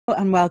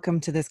And welcome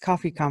to this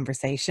coffee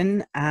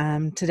conversation.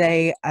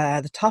 Today,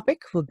 the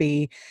topic will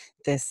be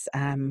this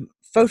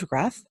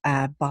photograph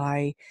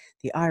by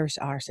the Irish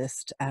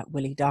artist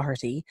Willie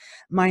Doherty.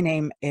 My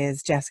name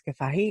is Jessica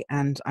Fahy,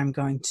 and I'm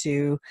going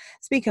to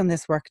speak on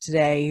this work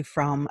today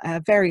from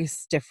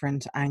various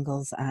different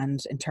angles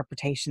and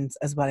interpretations,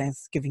 as well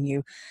as giving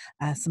you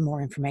some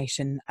more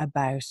information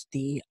about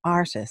the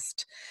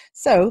artist.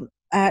 So,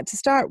 to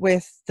start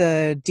with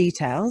the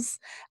details,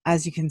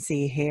 as you can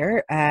see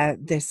here,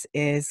 this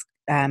is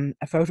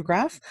a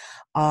photograph,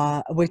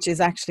 which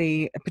is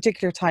actually a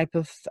particular type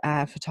of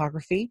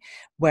photography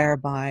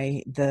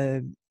whereby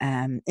the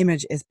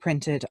image is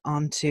printed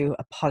onto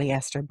a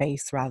polyester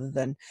base rather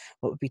than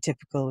what would be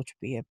typical, which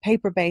would be a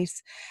paper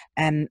base.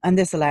 And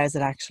this allows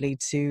it actually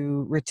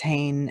to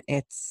retain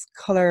its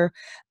color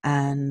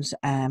and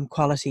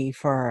quality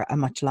for a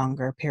much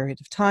longer period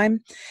of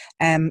time.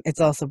 It's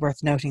also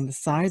worth noting the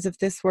size of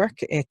this work.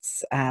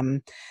 It's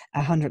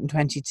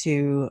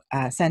 122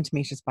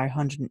 centimeters by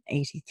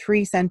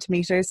 183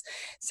 centimeters.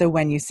 So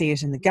when you see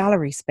it in the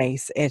gallery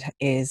space, it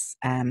is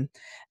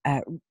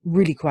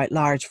really quite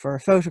large for a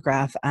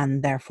photograph,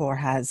 and therefore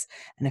has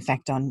an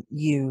effect on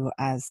you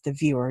as the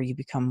viewer. You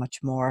become much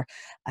more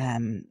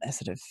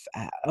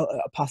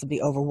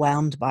possibly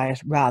overwhelmed by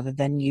it, rather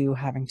than you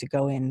having to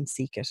go in,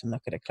 seek it, and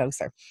look at it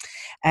closer.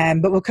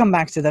 But we'll come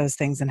back to those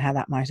things and how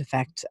that might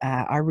affect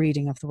our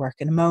reading of the work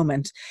in a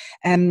moment.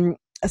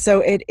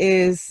 So it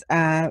is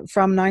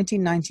from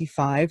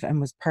 1995 and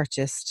was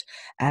purchased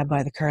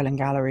by the Hugh Lane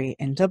Gallery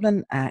in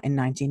Dublin in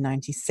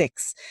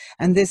 1996.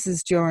 And this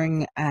is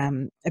during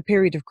a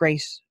period of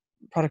great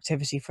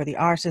productivity for the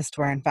artist,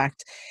 where in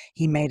fact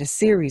he made a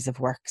series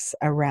of works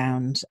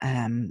around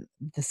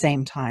the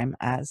same time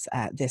as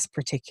this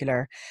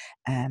particular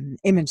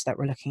image that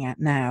we're looking at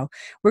now.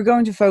 We're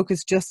going to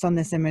focus just on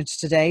this image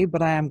today,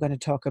 but I am going to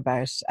talk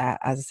about,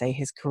 as I say,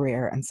 his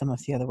career and some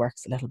of the other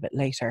works a little bit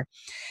later.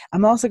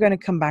 I'm also going to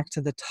come back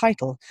to the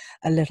title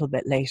a little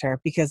bit later,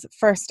 because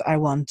first I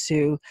want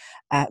to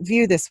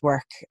view this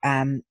work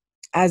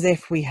as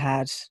if we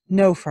had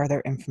no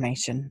further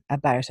information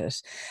about it,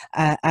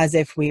 as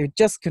if we are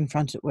just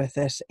confronted with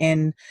it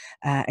in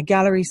a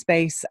gallery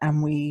space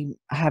and we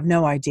have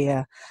no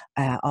idea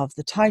of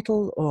the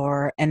title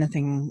or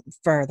anything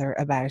further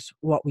about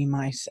what we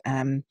might,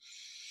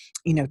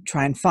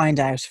 try and find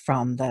out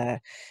from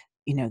the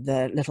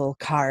little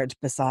card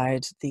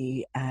beside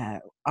the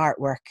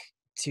artwork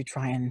to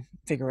try and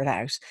figure it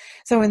out.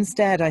 So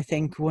instead, I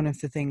think one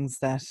of the things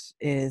that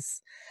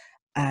is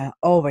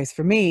always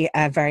for me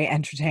a very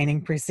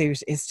entertaining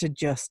pursuit is to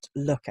just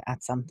look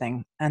at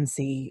something and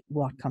see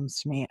what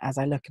comes to me as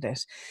I look at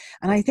it.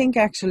 And I think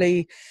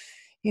actually,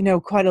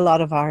 quite a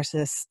lot of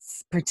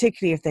artists,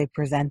 particularly if they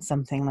present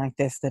something like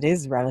this that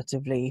is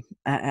relatively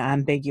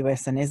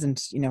ambiguous and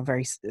isn't,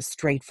 very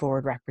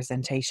straightforward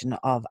representation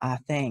of a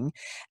thing,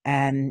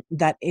 and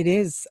that it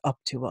is up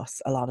to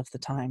us a lot of the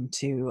time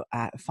to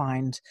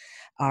find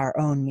our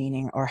own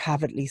meaning, or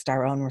have at least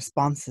our own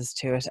responses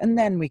to it. And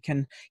then we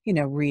can,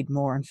 read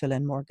more and fill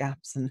in more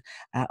gaps and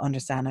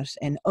understand it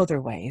in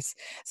other ways.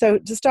 So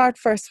to start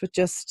first with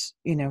just,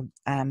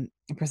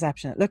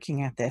 perception at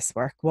looking at this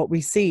work, what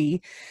we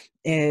see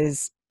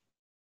is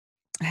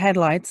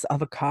headlights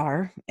of a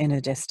car in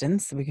a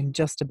distance. We can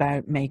just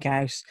about make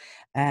out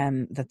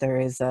that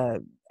there is a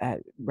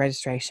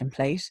registration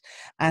plate.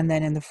 And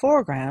then in the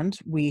foreground,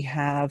 we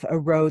have a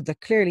road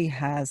that clearly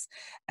has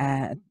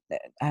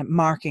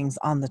markings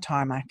on the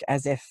tarmac,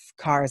 as if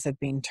cars have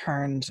been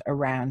turned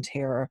around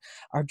here, or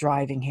are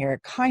driving here,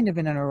 kind of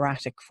in an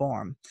erratic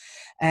form.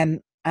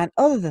 And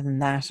other than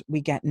that, we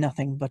get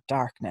nothing but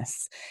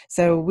darkness.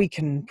 So we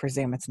can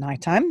presume it's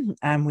nighttime,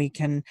 and we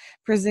can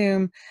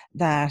presume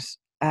that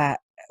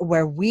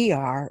where we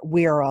are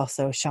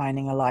also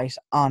shining a light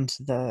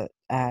onto the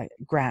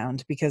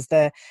ground, because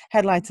the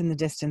headlights in the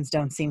distance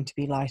don't seem to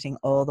be lighting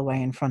all the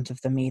way in front of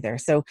them either.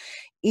 So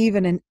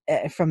even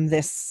from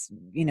this,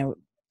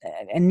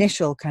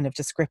 initial kind of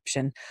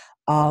description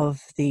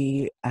of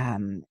the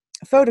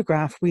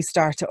photograph, we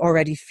start to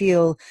already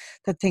feel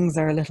that things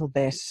are a little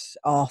bit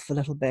off, a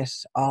little bit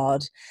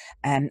odd,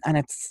 and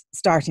it's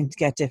starting to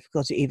get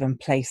difficult to even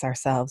place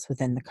ourselves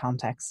within the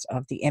context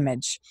of the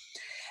image.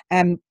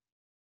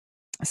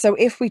 So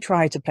if we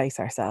try to place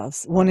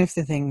ourselves, one of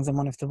the things and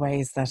one of the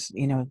ways that,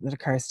 that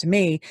occurs to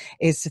me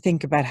is to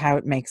think about how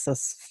it makes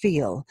us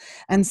feel.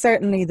 And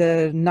certainly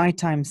the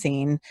nighttime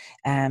scene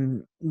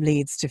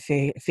leads to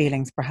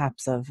feelings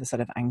perhaps of a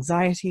sort of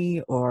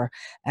anxiety or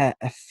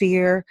a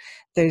fear.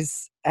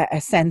 There's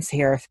a sense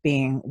here of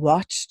being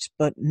watched,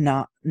 but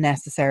not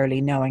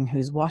necessarily knowing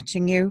who's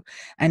watching you.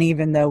 And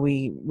even though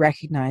we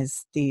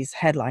recognize these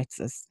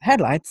headlights as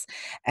headlights,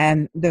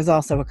 there's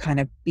also a kind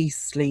of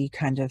beastly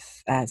kind of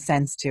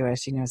sense to it,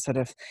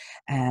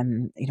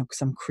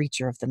 some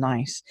creature of the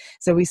night.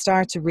 So we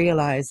start to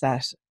realize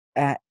that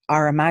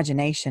our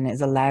imagination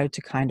is allowed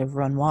to kind of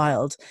run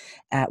wild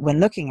when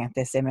looking at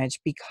this image,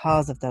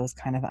 because of those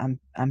kind of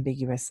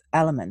ambiguous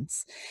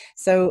elements.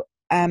 So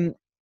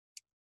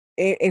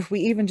if we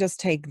even just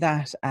take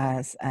that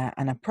as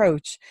an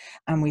approach,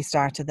 and we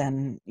start to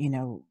then,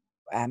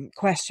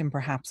 question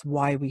perhaps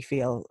why we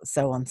feel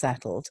so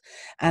unsettled.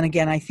 And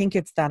again, I think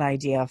it's that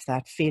idea of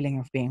that feeling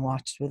of being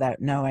watched without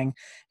knowing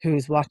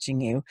who's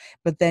watching you.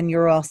 But then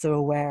you're also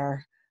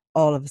aware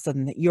all of a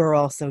sudden that you're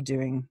also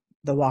doing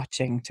the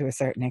watching to a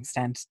certain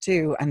extent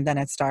too. And then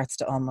it starts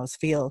to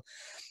almost feel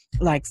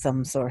like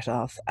some sort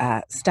of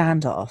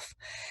standoff.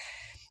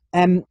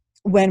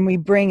 When we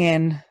bring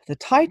in the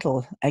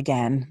title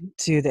again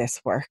to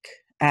this work,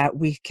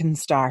 we can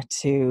start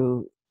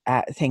to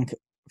think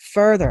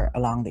further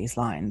along these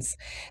lines.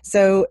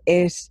 So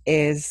it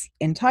is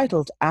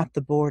entitled At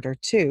the Border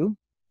 2,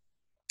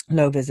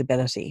 Low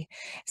Visibility.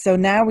 So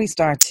now we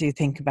start to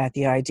think about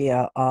the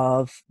idea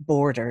of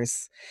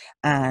borders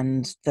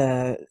and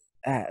the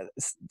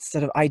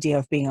sort of idea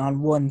of being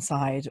on one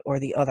side or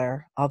the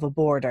other of a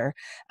border,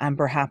 and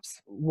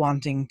perhaps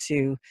wanting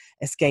to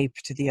escape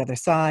to the other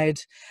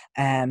side,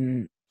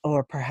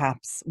 or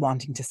perhaps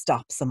wanting to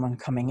stop someone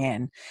coming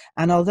in.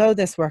 And although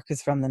this work is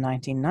from the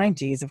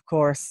 1990s, of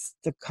course,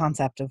 the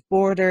concept of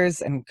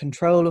borders and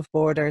control of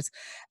borders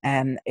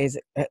is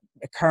a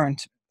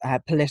current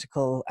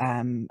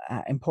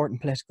important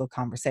political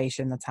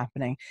conversation that's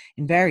happening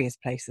in various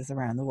places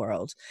around the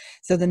world.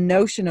 So the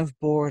notion of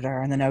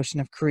border and the notion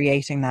of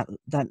creating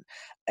that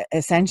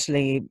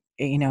essentially,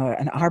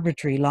 an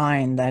arbitrary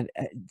line that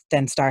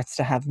then starts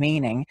to have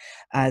meaning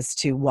as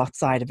to what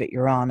side of it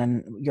you're on,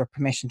 and your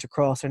permission to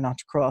cross or not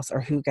to cross,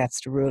 or who gets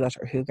to rule it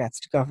or who gets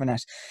to govern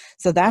it.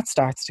 So that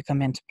starts to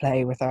come into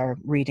play with our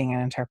reading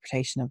and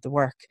interpretation of the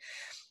work.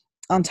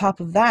 On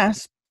top of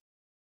that,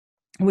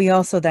 we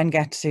also then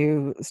get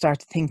to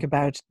start to think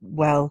about,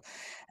 well,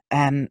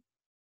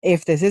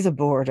 if this is a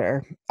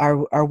border,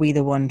 are we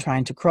the one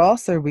trying to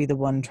cross, or are we the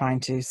one trying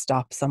to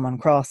stop someone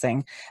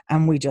crossing?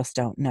 And we just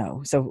don't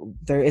know. So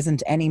there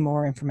isn't any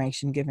more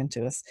information given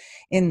to us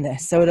in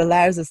this. So it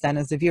allows us then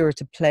as a viewer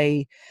to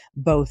play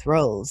both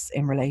roles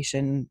in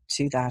relation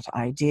to that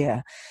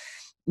idea.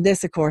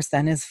 This, of course,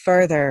 then is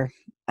further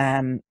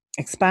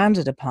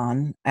expanded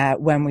upon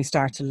when we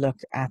start to look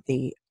at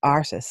the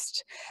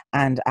artist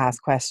and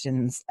ask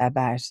questions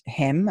about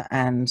him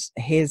and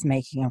his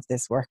making of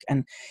this work,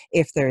 and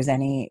if there's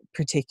any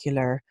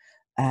particular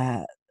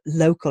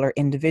local or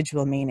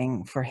individual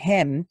meaning for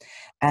him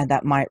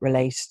that might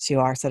relate to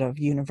our sort of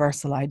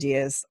universal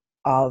ideas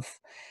of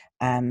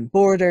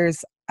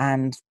borders,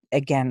 and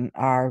again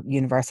our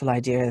universal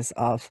ideas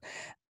of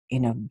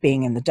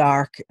being in the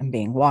dark and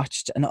being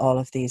watched and all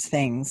of these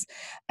things.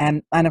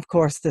 And of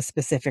course, the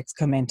specifics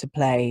come into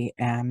play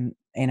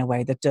in a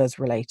way that does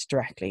relate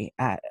directly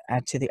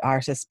to the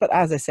artist. But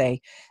as I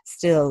say,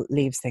 still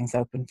leaves things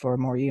open for a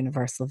more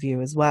universal view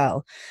as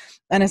well.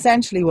 And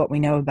essentially what we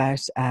know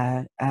about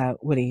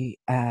Willie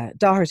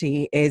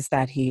Doherty is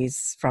that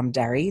he's from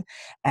Derry,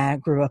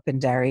 grew up in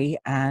Derry,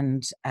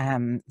 and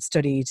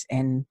studied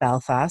in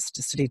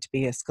Belfast, studied to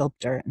be a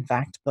sculptor, in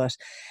fact, but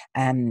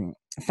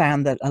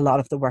found that a lot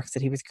of the works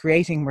that he was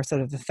creating were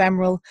sort of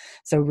ephemeral.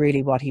 So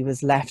really what he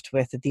was left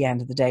with at the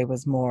end of the day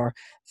was more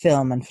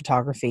film and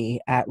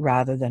photography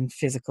rather than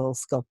physical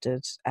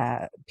sculpted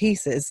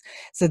pieces.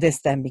 So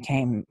this then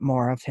became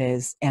more of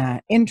his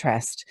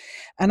interest.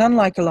 And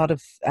unlike a lot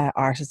of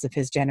artists of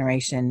his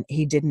generation,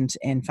 he didn't,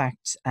 in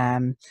fact,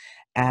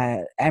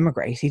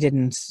 emigrate. He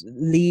didn't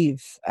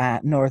leave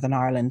Northern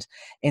Ireland.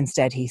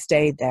 Instead, he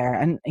stayed there.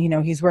 And,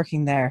 he's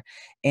working there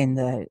in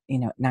the,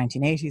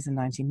 1980s and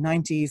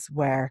 1990s,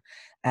 where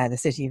the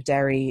city of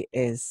Derry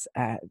is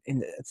in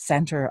the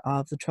centre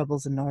of the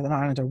Troubles in Northern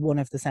Ireland, or one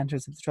of the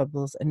centres of the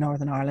Troubles in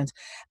Northern Ireland,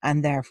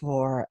 and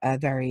therefore a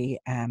very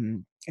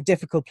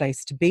difficult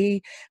place to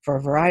be for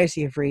a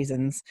variety of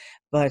reasons.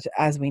 But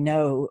as we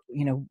know,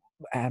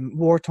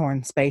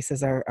 war-torn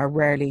spaces are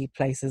rarely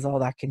places all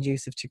that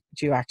conducive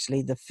to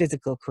actually the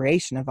physical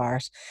creation of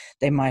art.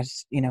 They might,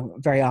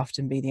 very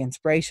often be the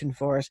inspiration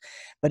for it,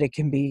 but it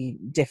can be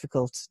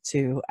difficult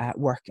to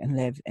work and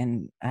live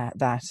in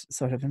that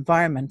sort of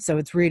environment. So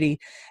it's really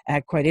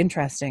quite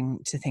interesting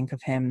to think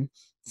of him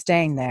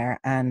staying there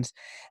and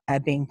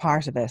being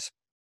part of it.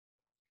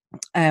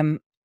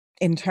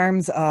 In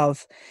terms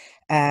of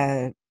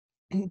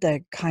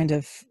the kind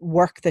of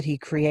work that he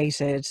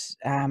created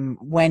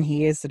when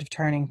he is sort of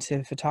turning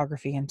to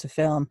photography and to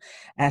film,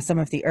 some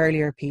of the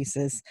earlier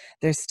pieces,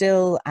 they're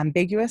still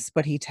ambiguous,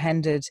 but he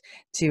tended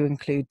to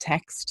include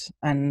text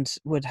and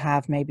would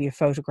have maybe a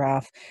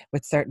photograph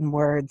with certain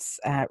words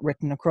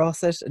written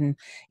across it, and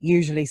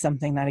usually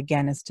something that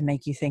again is to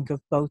make you think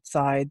of both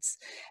sides.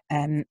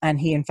 And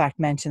he in fact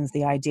mentions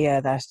the idea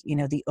that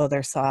the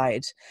other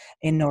side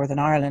in Northern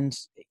Ireland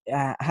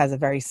has a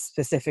very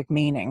specific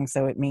meaning.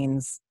 So it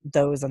means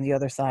those on the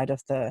other side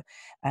of the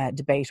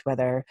debate,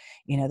 whether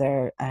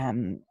they're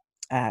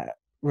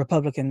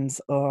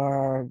Republicans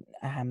or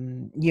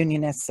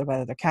Unionists, or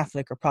whether they're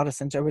Catholic or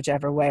Protestant, or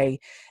whichever way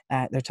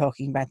they're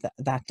talking about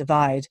that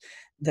divide,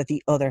 that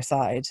the other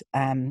side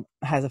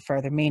has a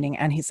further meaning.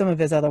 And some of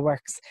his other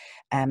works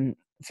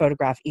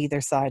photograph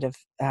either side of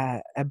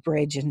a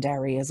bridge in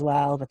Derry as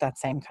well, with that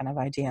same kind of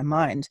idea in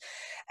mind.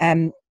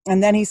 And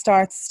then he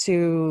starts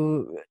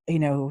to,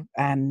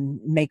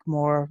 make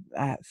more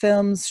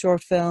films,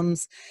 short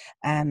films,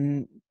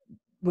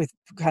 with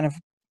kind of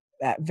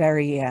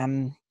very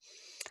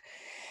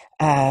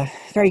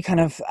very kind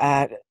of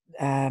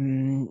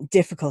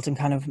difficult and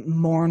kind of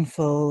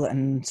mournful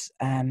and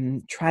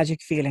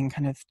tragic feeling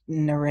kind of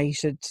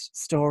narrated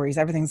stories.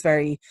 Everything's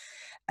very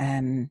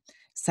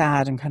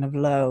sad and kind of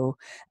low.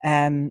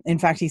 In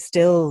fact, he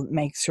still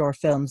makes short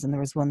films, and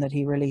there was one that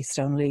he released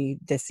only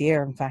this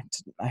year. In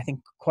fact, I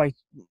think quite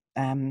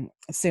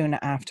soon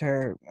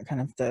after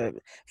kind of the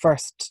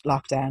first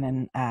lockdown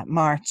in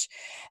March,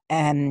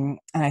 and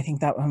I think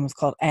that one was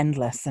called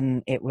Endless,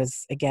 and it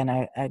was again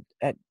a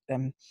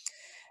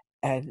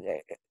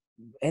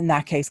in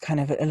that case kind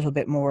of a little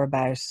bit more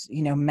about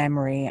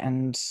memory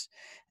and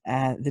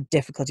the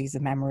difficulties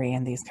of memory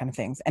and these kind of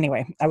things.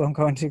 Anyway, I won't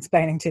go into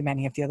explaining too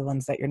many of the other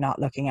ones that you're not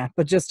looking at,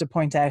 but just to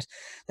point out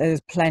that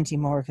there's plenty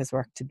more of his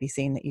work to be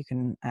seen that you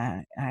can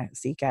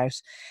seek out,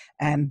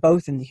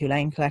 both in the Hugh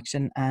Lane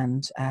collection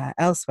and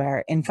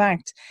elsewhere. In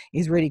fact,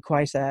 he's really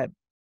quite a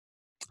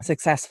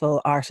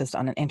successful artist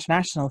on an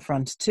international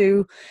front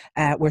too,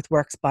 with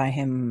works by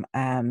him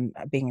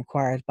being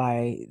acquired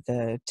by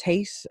the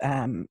Tate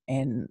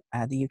in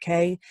the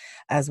UK,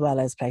 as well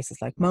as places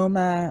like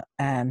MoMA,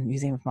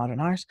 Museum of Modern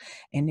Art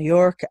in New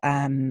York,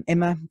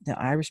 IMA, the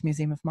Irish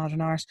Museum of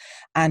Modern Art,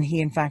 and he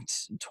in fact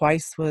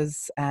twice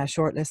was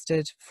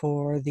shortlisted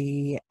for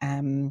the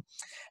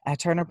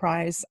Turner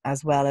Prize,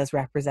 as well as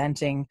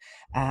representing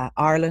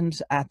Ireland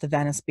at the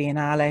Venice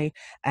Biennale.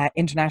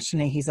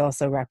 Internationally, he's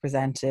also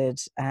represented,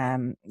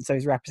 so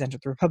he's represented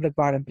the Republic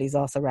of Ireland, but he's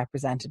also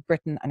represented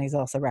Britain, and he's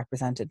also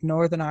represented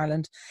Northern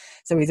Ireland.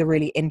 So he's a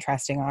really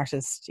interesting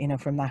artist,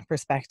 from that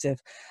perspective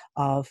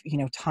of,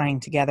 tying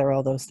together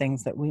all those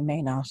things that we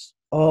may not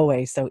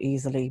always so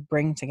easily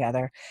bring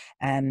together,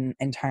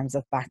 in terms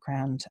of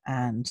background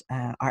and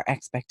our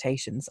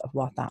expectations of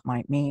what that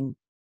might mean.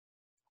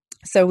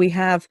 So we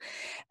have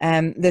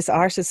this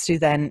artist who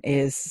then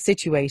is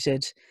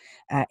situated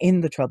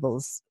in the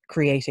Troubles,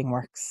 creating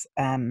works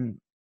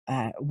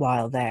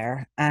while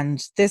there.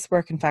 And this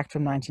work, in fact,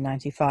 from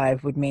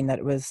 1995 would mean that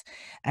it was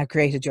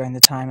created during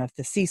the time of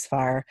the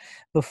ceasefire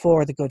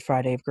before the Good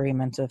Friday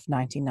Agreement of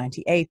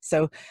 1998.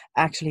 So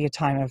actually a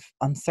time of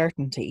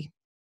uncertainty.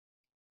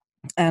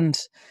 And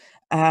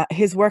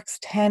his works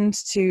tend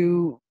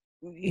to,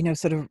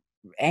 sort of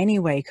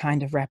anyway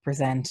kind of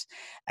represent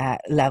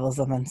levels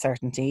of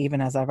uncertainty, even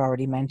as I've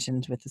already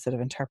mentioned with the sort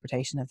of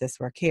interpretation of this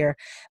work here.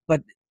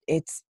 But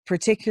it's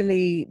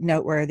particularly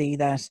noteworthy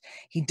that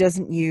he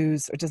doesn't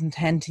use, or doesn't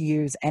tend to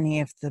use,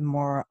 any of the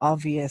more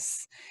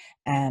obvious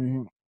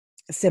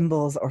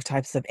symbols or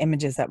types of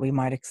images that we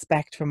might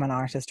expect from an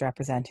artist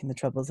representing the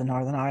Troubles in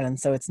Northern Ireland.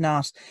 So it's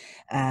not,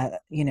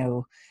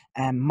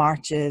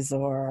 marches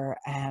or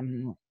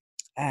kind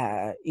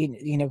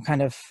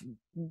of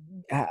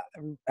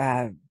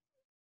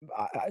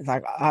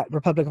like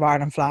Republic of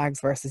Ireland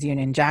flags versus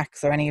Union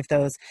Jacks, or any of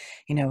those,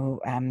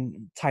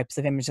 types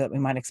of images that we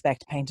might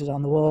expect painted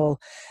on the wall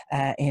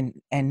in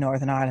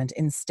Northern Ireland.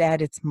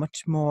 Instead, it's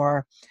much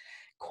more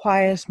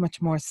quiet,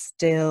 much more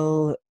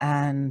still,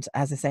 and,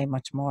 as I say,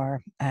 much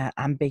more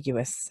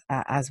ambiguous,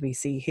 as we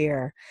see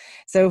here.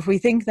 So if we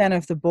think then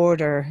of the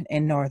border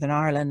in Northern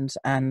Ireland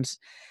and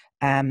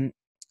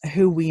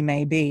who we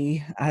may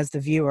be as the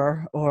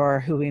viewer,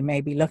 or who we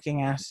may be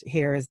looking at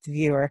here as the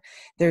viewer,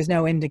 there's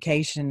no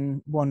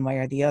indication one way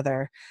or the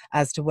other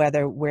as to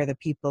whether we're the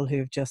people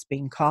who've just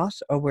been caught,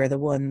 or we're the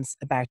ones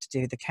about to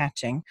do the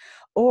catching,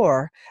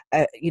 or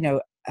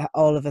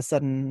all of a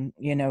sudden,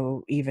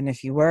 even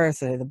if you were,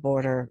 say, the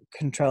border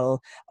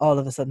control, all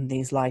of a sudden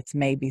these lights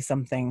may be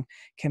something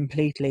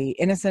completely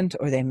innocent,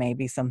 or they may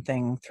be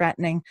something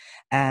threatening,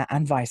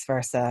 and vice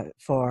versa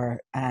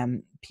for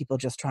people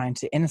just trying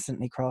to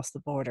innocently cross the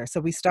border. So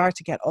we start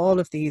to get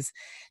all of these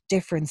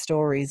different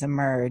stories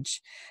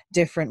emerge,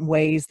 different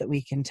ways that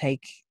we can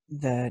take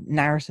the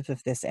narrative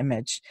of this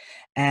image.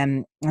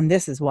 And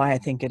this is why I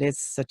think it is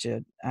such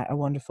a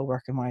wonderful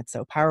work, and why it's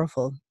so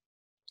powerful,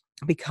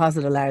 because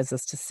it allows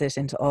us to sit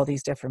into all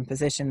these different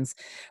positions,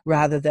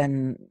 rather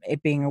than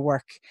it being a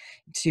work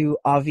too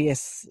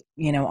obvious,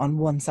 on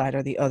one side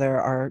or the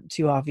other, or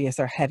too obvious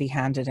or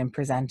heavy-handed in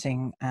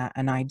presenting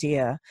an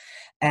idea.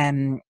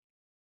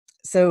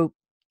 So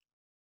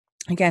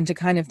again, to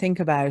kind of think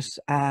about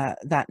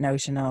that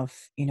notion of,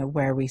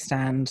 where we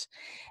stand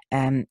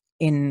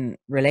in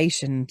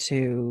relation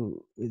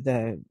to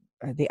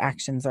the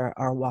actions,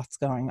 or what's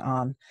going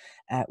on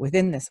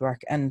within this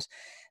work. And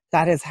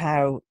that is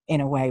how,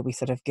 in a way, we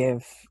sort of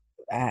give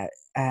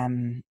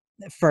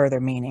further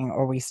meaning,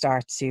 or we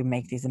start to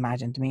make these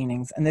imagined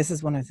meanings. And this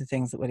is one of the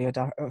things that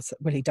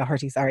Willie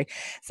Doherty,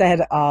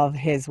 said of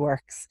his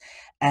works,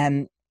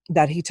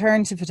 that he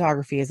turned to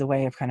photography as a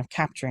way of kind of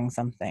capturing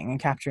something, and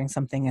capturing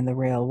something in the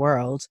real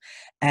world.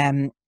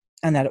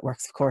 and that it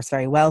works, of course,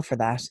 very well for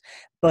that.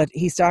 But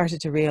he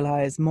started to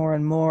realize more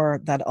and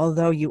more that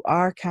although you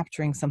are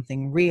capturing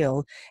something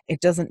real, it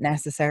doesn't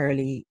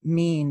necessarily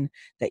mean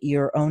that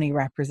you're only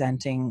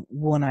representing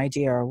one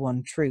idea or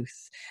one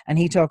truth. And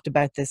he talked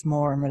about this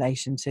more in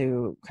relation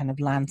to kind of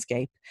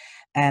landscape,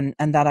 and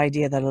that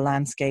idea that a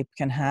landscape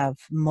can have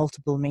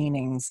multiple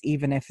meanings,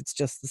 even if it's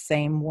just the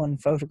same one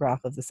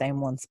photograph of the same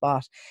one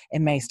spot, it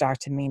may start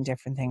to mean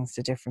different things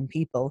to different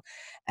people.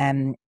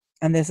 Um,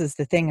 and this is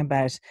the thing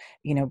about,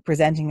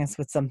 presenting us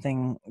with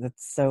something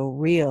that's so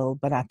real,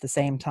 but at the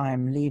same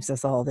time leaves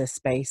us all this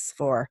space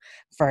for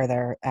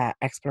further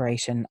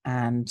exploration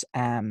and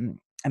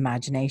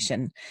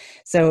imagination.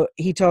 So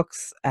he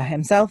talks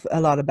himself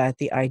a lot about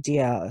the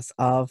ideas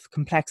of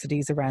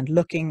complexities around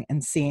looking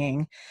and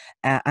seeing,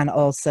 and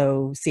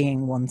also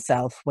seeing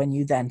oneself when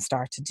you then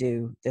start to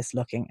do this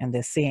looking and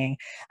this seeing,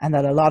 and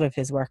that a lot of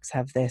his works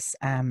have this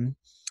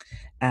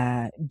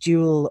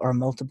dual or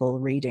multiple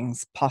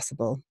readings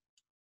possible.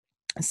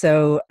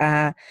 So,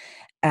 uh,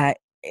 and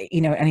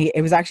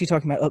it was actually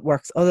talking about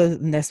works other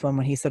than this one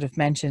when he sort of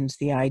mentioned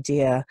the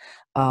idea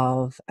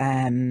of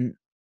the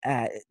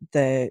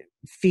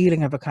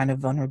feeling of a kind of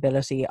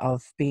vulnerability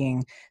of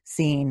being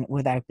seen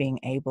without being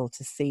able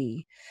to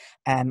see,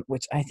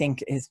 which I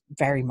think is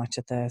very much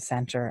at the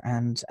center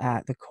and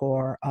the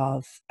core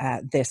of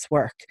this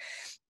work.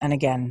 And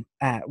again,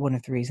 one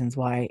of the reasons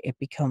why it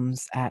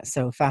becomes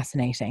so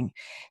fascinating.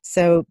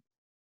 So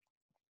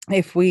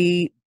if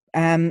we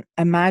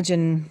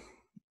imagine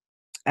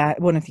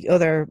one of the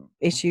other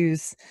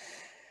issues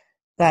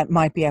that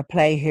might be at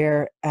play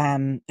here,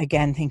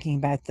 again, thinking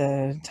about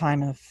the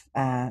time of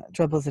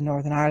troubles in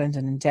Northern Ireland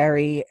and in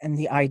Derry, and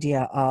the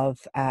idea of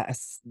a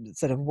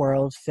sort of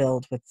world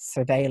filled with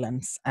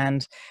surveillance.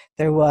 And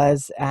there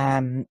was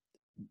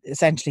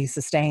essentially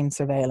sustained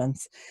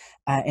surveillance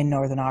in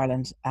Northern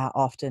Ireland,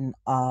 often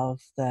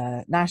of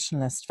the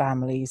nationalist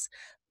families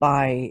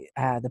by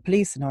the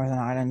police in Northern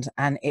Ireland.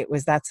 And it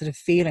was that sort of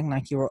feeling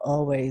like you were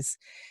always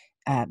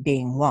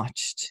being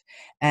watched.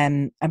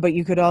 But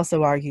you could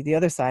also argue the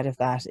other side of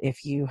that.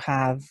 If you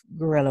have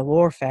guerrilla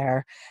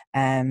warfare,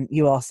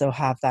 you also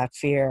have that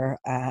fear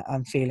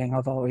and feeling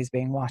of always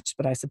being watched.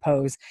 But I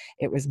suppose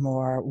it was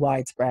more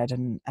widespread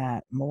and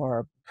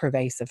more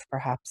pervasive,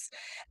 perhaps,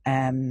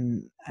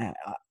 on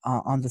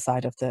the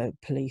side of the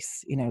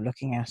police,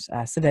 looking at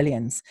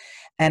civilians.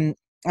 And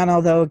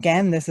although,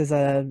 again, this is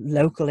a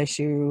local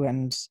issue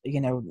and,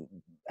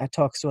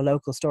 talks to a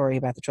local story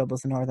about the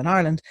Troubles in Northern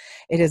Ireland,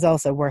 it is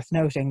also worth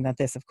noting that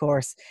this, of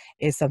course,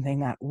 is something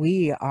that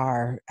we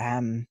are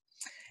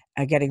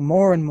getting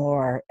more and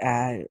more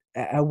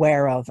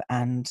aware of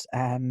and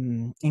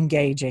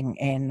engaging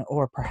in,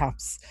 or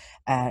perhaps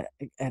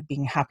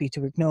being happy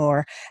to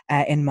ignore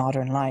in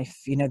modern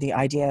life. The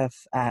idea of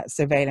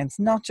surveillance,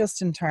 not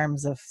just in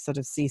terms of sort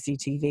of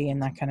CCTV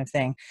and that kind of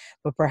thing,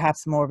 but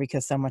perhaps more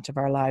because so much of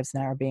our lives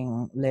now are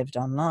being lived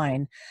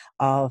online,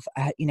 of,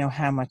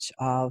 how much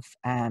of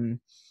an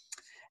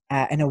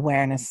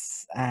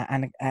awareness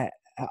and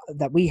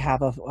that we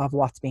have of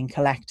what's being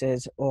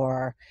collected,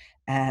 or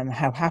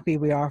how happy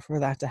we are for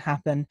that to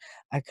happen,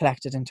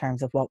 collected in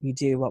terms of what we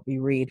do, what we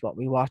read, what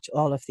we watch,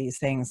 all of these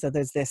things. So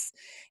there's this,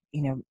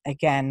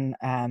 again,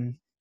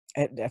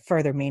 a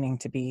further meaning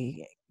to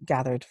be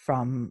gathered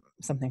from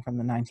something from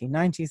the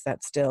 1990s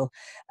that still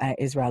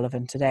is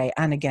relevant today.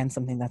 And again,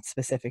 something that's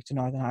specific to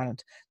Northern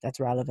Ireland that's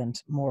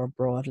relevant more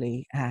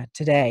broadly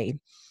today.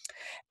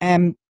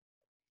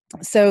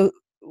 So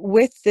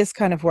with this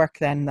kind of work,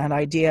 then, that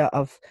idea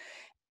of,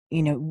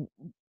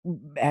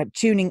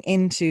 tuning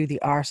into the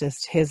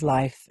artist, his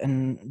life,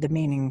 and the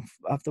meaning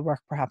of the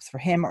work perhaps for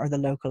him, or the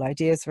local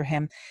ideas for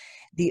him.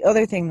 The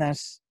other thing that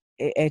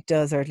it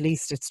does, or at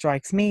least it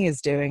strikes me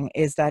as doing,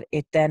 is that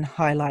it then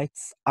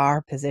highlights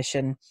our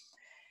position,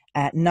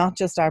 not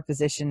just our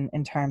position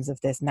in terms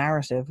of this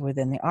narrative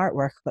within the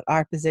artwork, but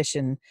our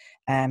position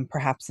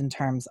perhaps in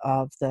terms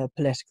of the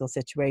political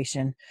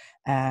situation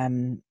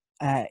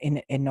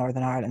in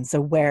Northern Ireland.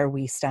 So where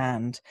we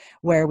stand,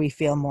 where we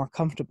feel more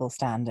comfortable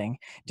standing.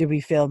 Do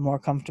we feel more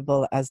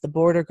comfortable as the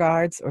border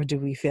guards, or do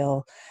we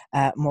feel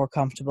more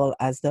comfortable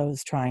as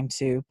those trying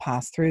to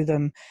pass through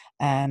them?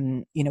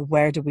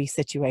 Where do we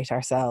situate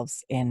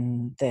ourselves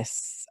in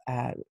this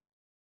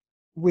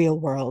real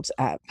world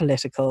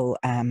political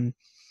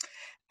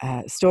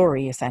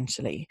story,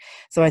 essentially?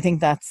 So I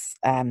think that's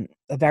a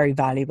very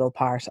valuable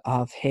part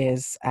of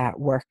his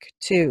work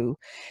too.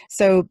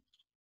 So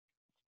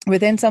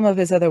within some of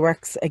his other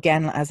works,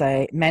 again, as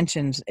I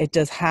mentioned, it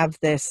does have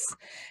this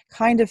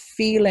kind of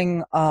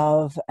feeling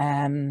of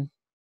a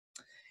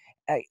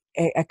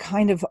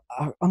kind of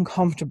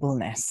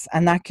uncomfortableness,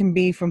 and that can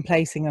be from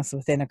placing us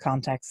within a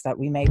context that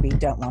we maybe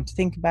don't want to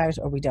think about,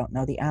 or we don't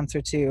know the answer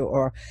to,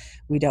 or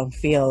we don't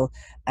feel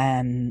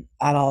at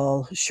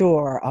all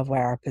sure of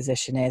where our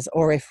position is,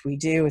 or if we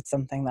do, it's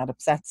something that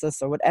upsets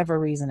us, or whatever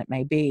reason it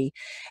may be.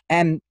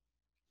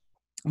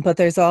 But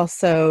there's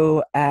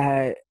also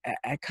a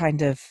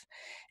kind of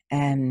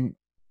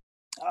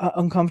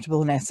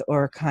uncomfortableness,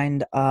 or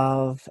kind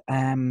of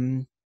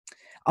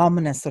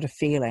ominous sort of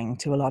feeling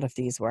to a lot of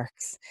these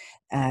works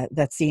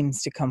that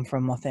seems to come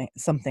from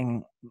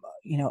something,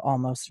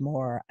 almost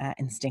more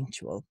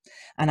instinctual.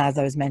 And as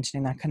I was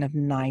mentioning, that kind of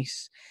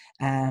night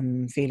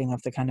feeling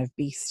of the kind of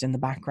beast in the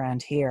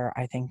background here,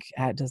 I think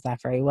does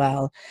that very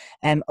well.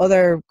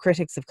 Other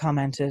critics have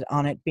commented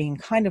on it being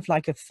kind of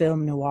like a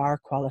film noir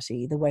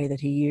quality, the way that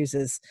he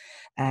uses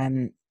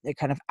the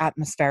kind of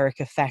atmospheric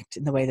effect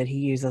in the way that he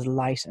uses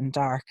light and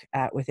dark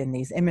within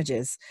these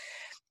images.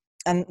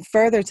 And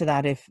further to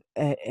that,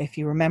 if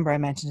you remember, I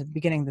mentioned at the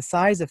beginning the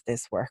size of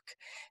this work.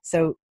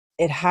 So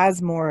it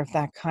has more of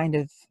that kind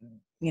of,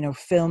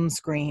 film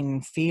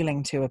screen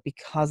feeling to it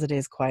because it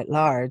is quite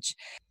large.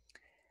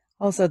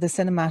 Also, the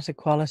cinematic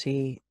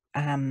quality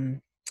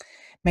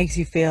makes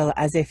you feel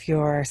as if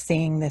you're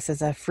seeing this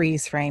as a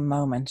freeze frame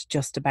moment,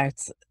 just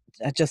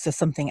as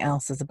something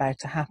else is about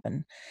to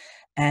happen.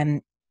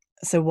 And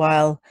so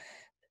while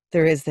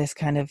there is this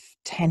kind of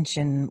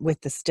tension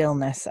with the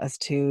stillness as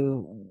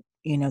to,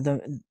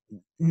 the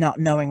not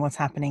knowing what's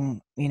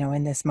happening,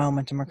 in this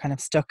moment, and we're kind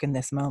of stuck in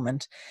this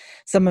moment.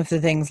 Some of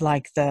the things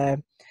like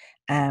the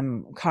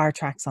car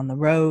tracks on the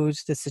road,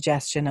 the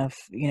suggestion of,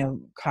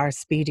 cars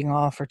speeding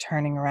off or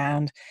turning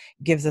around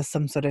gives us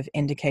some sort of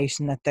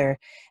indication that there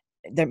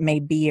may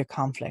be a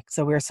conflict.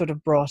 So we're sort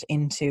of brought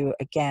into,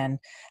 again,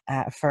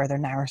 a further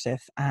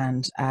narrative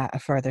and a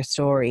further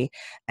story,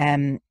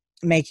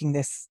 making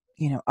this,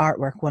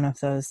 artwork one of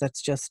those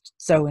that's just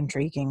so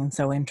intriguing and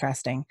so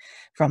interesting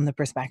from the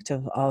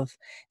perspective of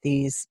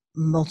these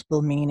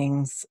multiple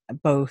meanings,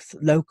 both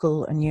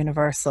local and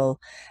universal,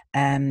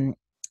 and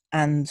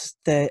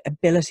the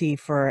ability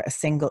for a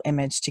single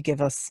image to give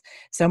us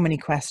so many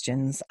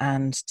questions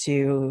and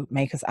to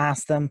make us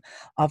ask them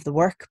of the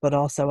work, but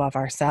also of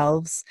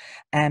ourselves,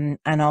 and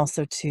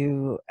also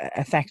to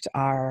affect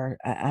our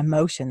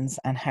emotions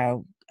and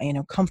how,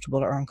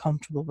 comfortable or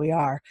uncomfortable we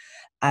are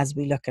as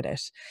we look at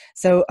it.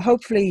 So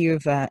hopefully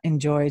you've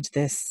enjoyed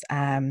this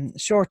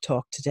short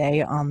talk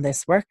today on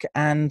this work,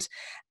 and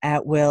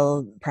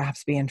will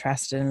perhaps be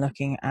interested in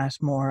looking at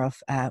more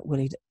of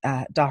Willie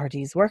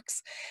Doherty's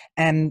works.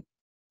 And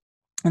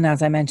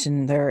as I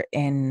mentioned, they're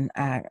in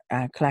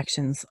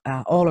collections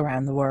all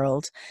around the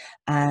world.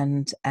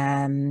 And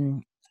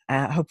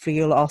hopefully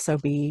you'll also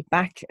be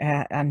back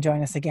and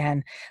join us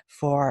again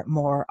for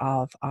more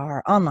of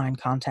our online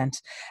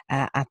content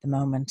at the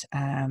moment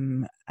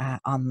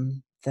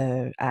on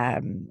the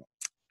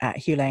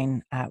Hugh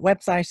Lane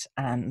website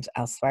and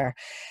elsewhere.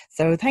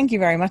 So thank you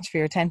very much for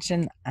your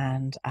attention,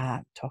 and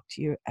talk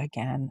to you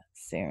again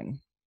soon.